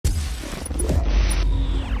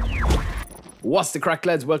What's the crack,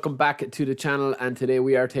 lads? Welcome back to the channel, and today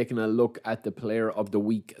we are taking a look at the player of the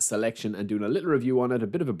week selection and doing a little review on it, a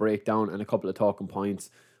bit of a breakdown and a couple of talking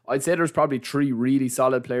points. I'd say there's probably 3 really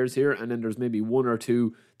solid players here, and then there's maybe 1 or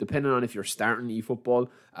 2, depending on if you're starting eFootball,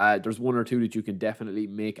 there's 1 or 2 that you can definitely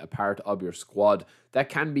make a part of your squad. That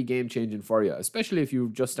can be game-changing for you, especially if you're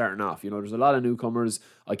just starting off. You know, there's a lot of newcomers.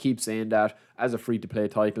 I keep saying that as a free-to-play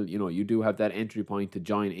title, you know, you do have that entry point to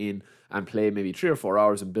join in and play maybe 3 or 4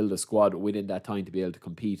 hours and build a squad within that time to be able to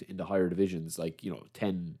compete in the higher divisions, like, you know,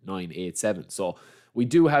 10, 9, 8, 7. So we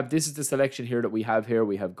do have, this is the selection here that we have here.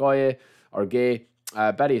 We have Goye, Orgay,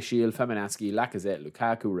 Badiashile, Fabianski, Lacazette,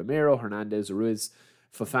 Lukaku, Romero, Hernandez, Ruiz,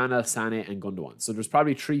 Fofana, Sane, and Gundogan. So there's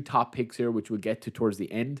probably 3 top picks here, which we'll get to towards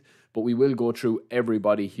the end, but we will go through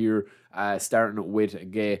everybody here, starting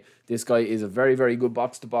with Gay. This guy is a very, very good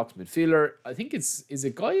box-to-box midfielder. I think is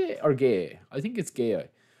it Gay or Gay? I think it's Gay.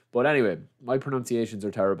 But anyway, my pronunciations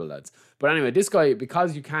are terrible, lads. But anyway, this guy,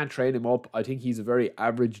 because you can't train him up, I think he's a very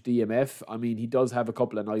average DMF. I mean, he does have a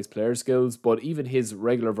couple of nice player skills, but even his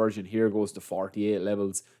regular version here goes to 48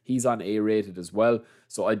 levels. He's on A rated as well.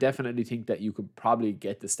 So I definitely think that you could probably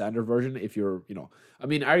get the standard version if you're, you know, I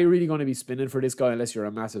mean, are you really going to be spinning for this guy unless you're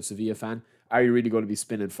a massive Sevilla fan? Are you really going to be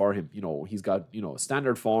spinning for him? You know, he's got, you know,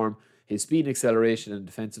 standard form. His speed and acceleration and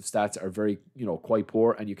defensive stats are very, you know, quite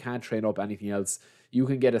poor, and you can't train up anything else. You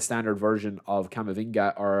can get a standard version of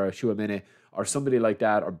Camavinga or Tchouaméni or somebody like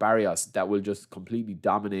that, or Barrios, that will just completely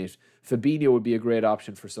dominate. Fabinho would be a great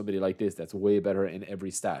option for somebody like this that's way better in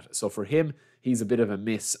every stat. So for him, he's a bit of a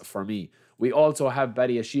miss for me. We also have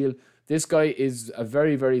Badiashile. This guy is a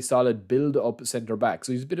very, very solid build-up centre-back.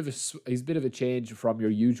 So he's a bit of a change from your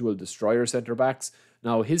usual destroyer centre-backs.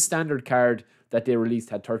 Now, his standard card that they released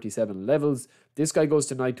had 37 levels. This guy goes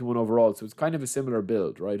to 91 overall, so it's kind of a similar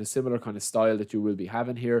build, right? A similar kind of style that you will be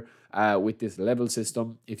having here with this level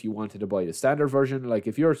system if you wanted to buy the standard version. Like,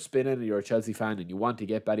 if you're spinning and you're a Chelsea fan and you want to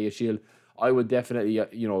get Badiashile, I would definitely,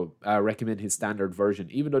 recommend his standard version.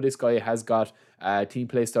 Even though this guy has got team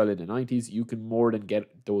play style in the 90s, you can more than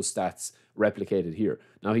get those stats replicated here.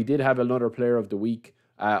 Now, he did have another player of the week,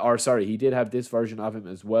 he did have this version of him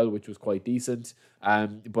as well, which was quite decent.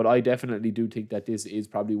 But I definitely do think that this is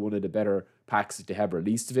probably one of the better packs that they have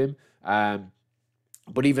released of him.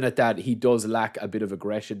 But even at that, he does lack a bit of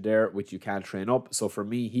aggression there, which you can't train up. So for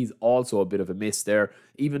me, he's also a bit of a miss there.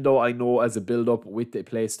 Even though I know as a build-up with the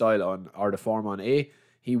play style on or the form on A,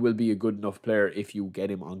 he will be a good enough player if you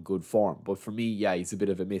get him on good form. But for me, yeah, he's a bit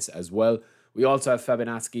of a miss as well. We also have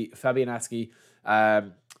Fabianski.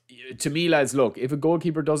 To me, lads, look, if a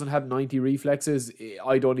goalkeeper doesn't have 90 reflexes,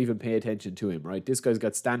 I don't even pay attention to him, right? This guy's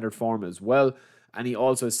got standard form as well, and he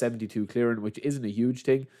also has 72 clearing, which isn't a huge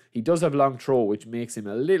thing. He does have long throw, which makes him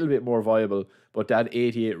a little bit more viable, but that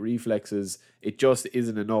 88 reflexes, it just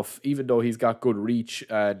isn't enough. Even though he's got good reach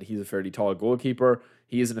and he's a fairly tall goalkeeper,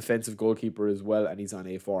 he is an offensive goalkeeper as well, and he's on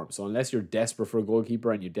A form. So unless you're desperate for a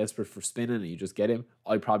goalkeeper and you're desperate for spinning and you just get him,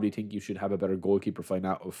 I probably think you should have a better goalkeeper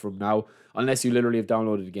from now, unless you literally have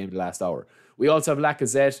downloaded the game the last hour. We also have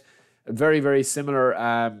Lacazette, a very, very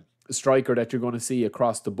similar striker that you're going to see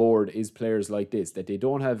across the board is players like this, that they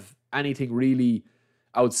don't have anything really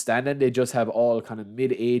outstanding. They just have all kind of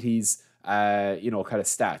mid-80s, kind of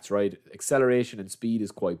stats, right? Acceleration and speed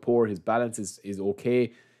is quite poor. His balance is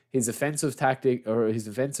okay. His offensive tactic or his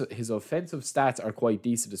offensive stats are quite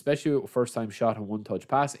decent, especially first time shot and one touch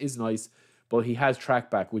pass is nice, but he has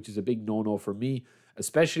track back, which is a big no-no for me,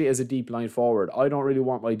 especially as a deep line forward. I don't really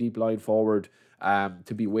want my deep line forward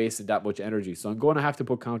to be wasting that much energy. So I'm going to have to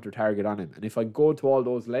put counter target on him. And if I go to all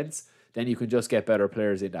those lengths, then you can just get better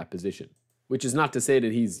players in that position. Which is not to say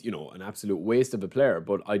that he's, an absolute waste of a player,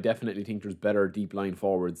 but I definitely think there's better deep line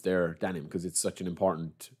forwards there than him because it's such an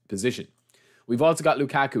important position. We've also got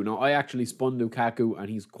Lukaku. Now, I actually spun Lukaku, and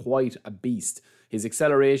he's quite a beast. His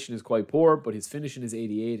acceleration is quite poor, but his finishing is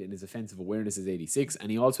 88, and his offensive awareness is 86,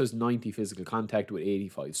 and he also has 90 physical contact with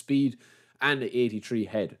 85 speed and 83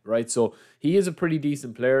 head, right? So he is a pretty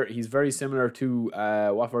decent player. He's very similar to,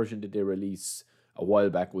 what version did they release a while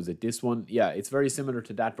back? Was it this one? Yeah, it's very similar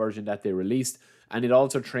to that version that they released. And it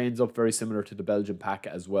also trains up very similar to the Belgian pack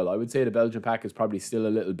as well. I would say the Belgian pack is probably still a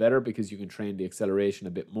little better because you can train the acceleration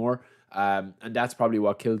a bit more. And that's probably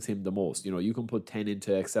what kills him the most. You can put 10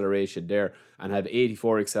 into acceleration there and have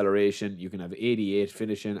 84 acceleration. You can have 88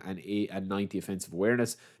 finishing and 90 offensive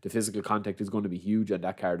awareness. The physical contact is going to be huge on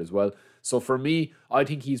that card as well. So for me, I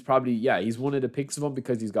think he's probably, he's one of the picks of them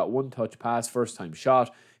because he's got one touch pass, first time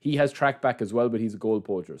shot. He has track back as well, but he's a goal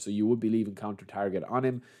poacher, so you would be leaving counter target on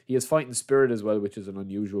him. He has fighting spirit as well, which is an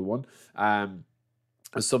unusual one.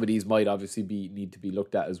 Some of these might obviously need to be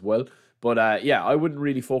looked at as well. But yeah, I wouldn't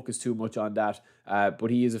really focus too much on that.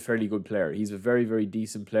 But he is a fairly good player. He's a very, very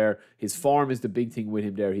decent player. His form is the big thing with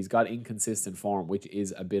him there. He's got inconsistent form, which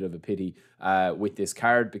is a bit of a pity with this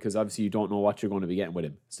card, because obviously you don't know what you're going to be getting with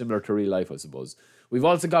him. Similar to real life, I suppose. We've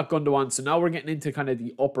also got Gundogan. So now we're getting into kind of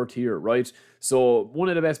the upper tier, right? So one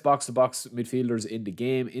of the best box-to-box midfielders in the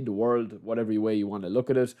game, in the world, whatever way you want to look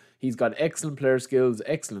at it. He's got excellent player skills,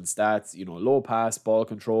 excellent stats, you know, low pass, ball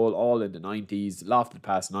control, all in the 90s, lofted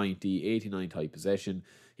pass 90, 89 type possession.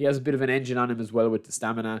 He has a bit of an engine on him as well with the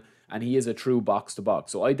stamina, and he is a true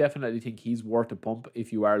box-to-box. So I definitely think he's worth a pump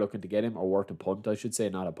if you are looking to get him, or worth a punt, I should say,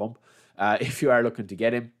 not a pump. If you are looking to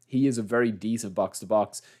get him, he is a very decent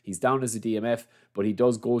box-to-box. He's down as a DMF, but he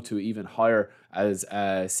does go to even higher as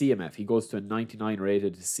a CMF. He goes to a 99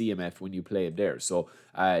 rated CMF when you play him there. So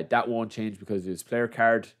that won't change because of his player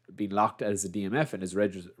card being locked as a DMF and his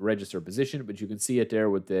register position, but you can see it there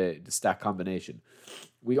with the stat combination.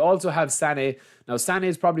 We also have Sané. Now, Sané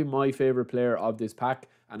is probably my favourite player of this pack,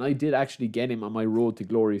 and I did actually get him on my Road to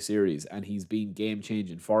Glory series, and he's been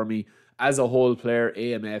game-changing for me. As a whole player,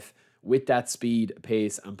 AMF, with that speed,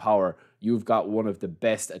 pace, and power, you've got one of the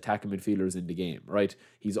best attacking midfielders in the game, right?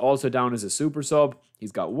 He's also down as a super sub.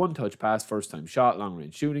 He's got one touch pass, first time shot, long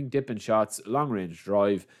range shooting, dipping shots, long range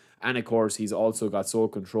drive, and of course, he's also got soul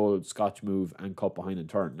control, scotch move, and cut behind and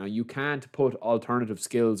turn. Now, you can't put alternative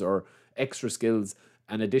skills or extra skills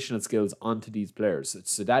and additional skills onto these players.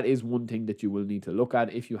 So that is one thing that you will need to look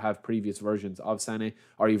at if you have previous versions of Sané,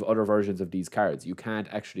 or you have other versions of these cards. You can't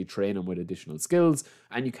actually train them with additional skills,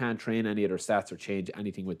 and you can't train any other stats or change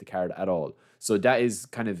anything with the card at all. So that is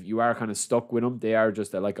kind of, you are kind of stuck with them. They are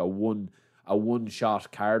just like a one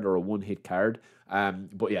shot card or a one hit card.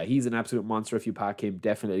 But yeah, he's an absolute monster. If you pack him,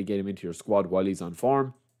 definitely get him into your squad while he's on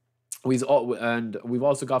form. And we've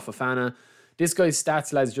also got Fofana. This guy's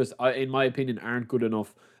stats, lads, just in my opinion, aren't good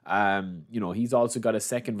enough. You know, he's also got a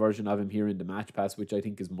second version of him here in the match pass, which I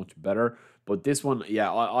think is much better. But this one,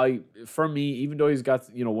 yeah, I for me, even though he's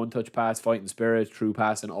got, you know, one touch pass, fighting spirit, true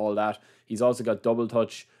pass, and all that, he's also got double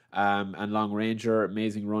touch, and long ranger,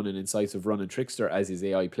 amazing run, and incisive run, and trickster as his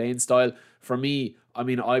AI playing style. For me, I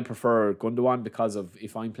mean, I prefer Gundogan, because of,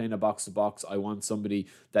 if I'm playing a box-to-box, I want somebody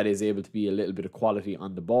that is able to be a little bit of quality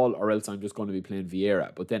on the ball, or else I'm just going to be playing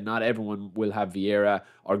Vieira. But then not everyone will have Vieira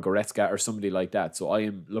or Goretzka or somebody like that. So I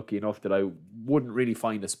am lucky enough that I wouldn't really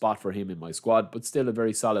find a spot for him in my squad, but still a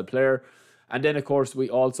very solid player. And then, of course, we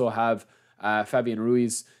also have Fabian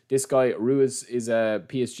Ruiz. This guy, Ruiz, is a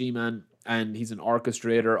PSG man, and he's an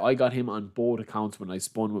orchestrator. I got him on both accounts when I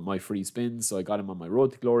spun with my free spins. So I got him on my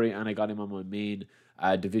Road to Glory, and I got him on my main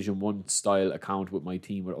Division 1 style account with my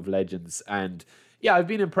team of legends. And yeah, I've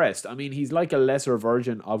been impressed. I mean, he's like a lesser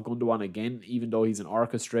version of Gundogan again, even though he's an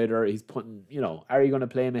orchestrator. He's putting, you know, are you going to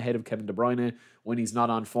play him ahead of Kevin De Bruyne when he's not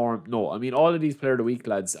on form? No. I mean, all of these player of the week,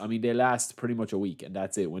 lads, I mean, they last pretty much a week, and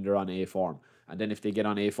that's it when they're on A form. And then if they get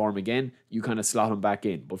on A form again, you kind of slot them back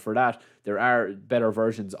in. But for that, there are better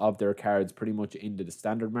versions of their cards pretty much into the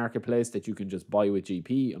standard marketplace that you can just buy with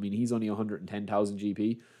GP. I mean, he's only 110,000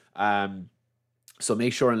 GP. So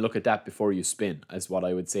make sure and look at that before you spin, is what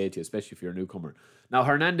I would say to you, especially if you're a newcomer. Now,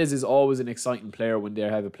 Hernandez is always an exciting player when they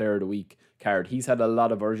have a player of the week card. He's had a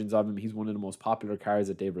lot of versions of him. He's one of the most popular cards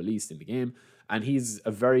that they've released in the game. And he's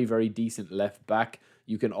a very, very decent left back.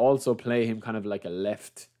 You can also play him kind of like a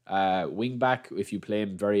left wing back if you play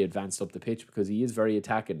him very advanced up the pitch, because he is very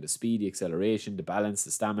attacking. The speed, the acceleration, the balance,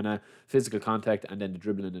 the stamina, physical contact, and then the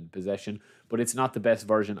dribbling and possession. But it's not the best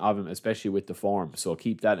version of him, especially with the form. So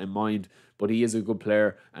keep that in mind. But he is a good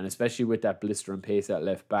player, and especially with that blister and pace at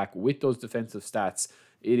left back, with those defensive stats,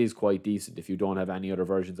 it is quite decent if you don't have any other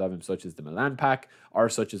versions of him, such as the Milan pack, or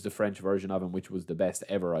such as the French version of him, which was the best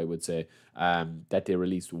ever, I would say, that they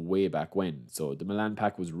released way back when. So the Milan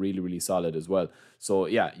pack was really, really solid as well. So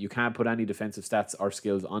yeah, you can't put any defensive stats or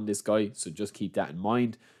skills on this guy, so just keep that in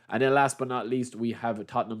mind. And then last but not least, we have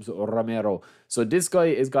Tottenham's Romero. So this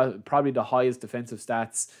guy has got probably the highest defensive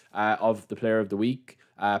stats of the player of the week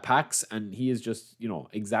packs, and he is just, you know,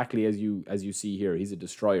 exactly as you see here. He's a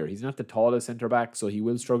destroyer. He's not the tallest centre back, so he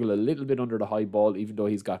will struggle a little bit under the high ball, even though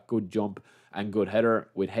he's got good jump and good header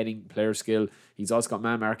with heading player skill. He's also got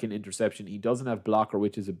man marking, interception. He doesn't have blocker,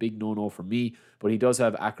 which is a big no-no for me, but he does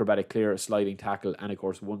have acrobatic clear, sliding tackle, and of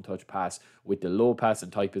course one touch pass with the low pass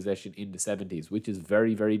and tight possession in the 70s, which is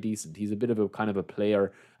very, very decent. He's a bit of a kind of a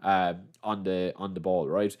player on the ball,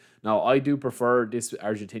 right? Now, I do prefer this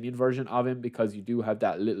Argentinian version of him because you do have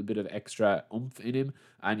that little bit of extra oomph in him,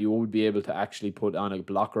 and you would be able to actually put on a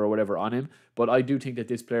blocker or whatever on him. But I do think that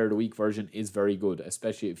this Player of the Week version is very good,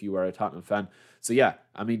 especially if you are a Tottenham fan. So yeah,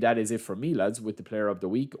 I mean, that is it for me, lads, with the Player of the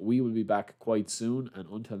Week. We will be back quite soon, and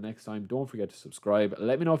until next time, don't forget to subscribe.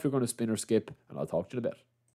 Let me know if you're going to spin or skip, and I'll talk to you in a bit.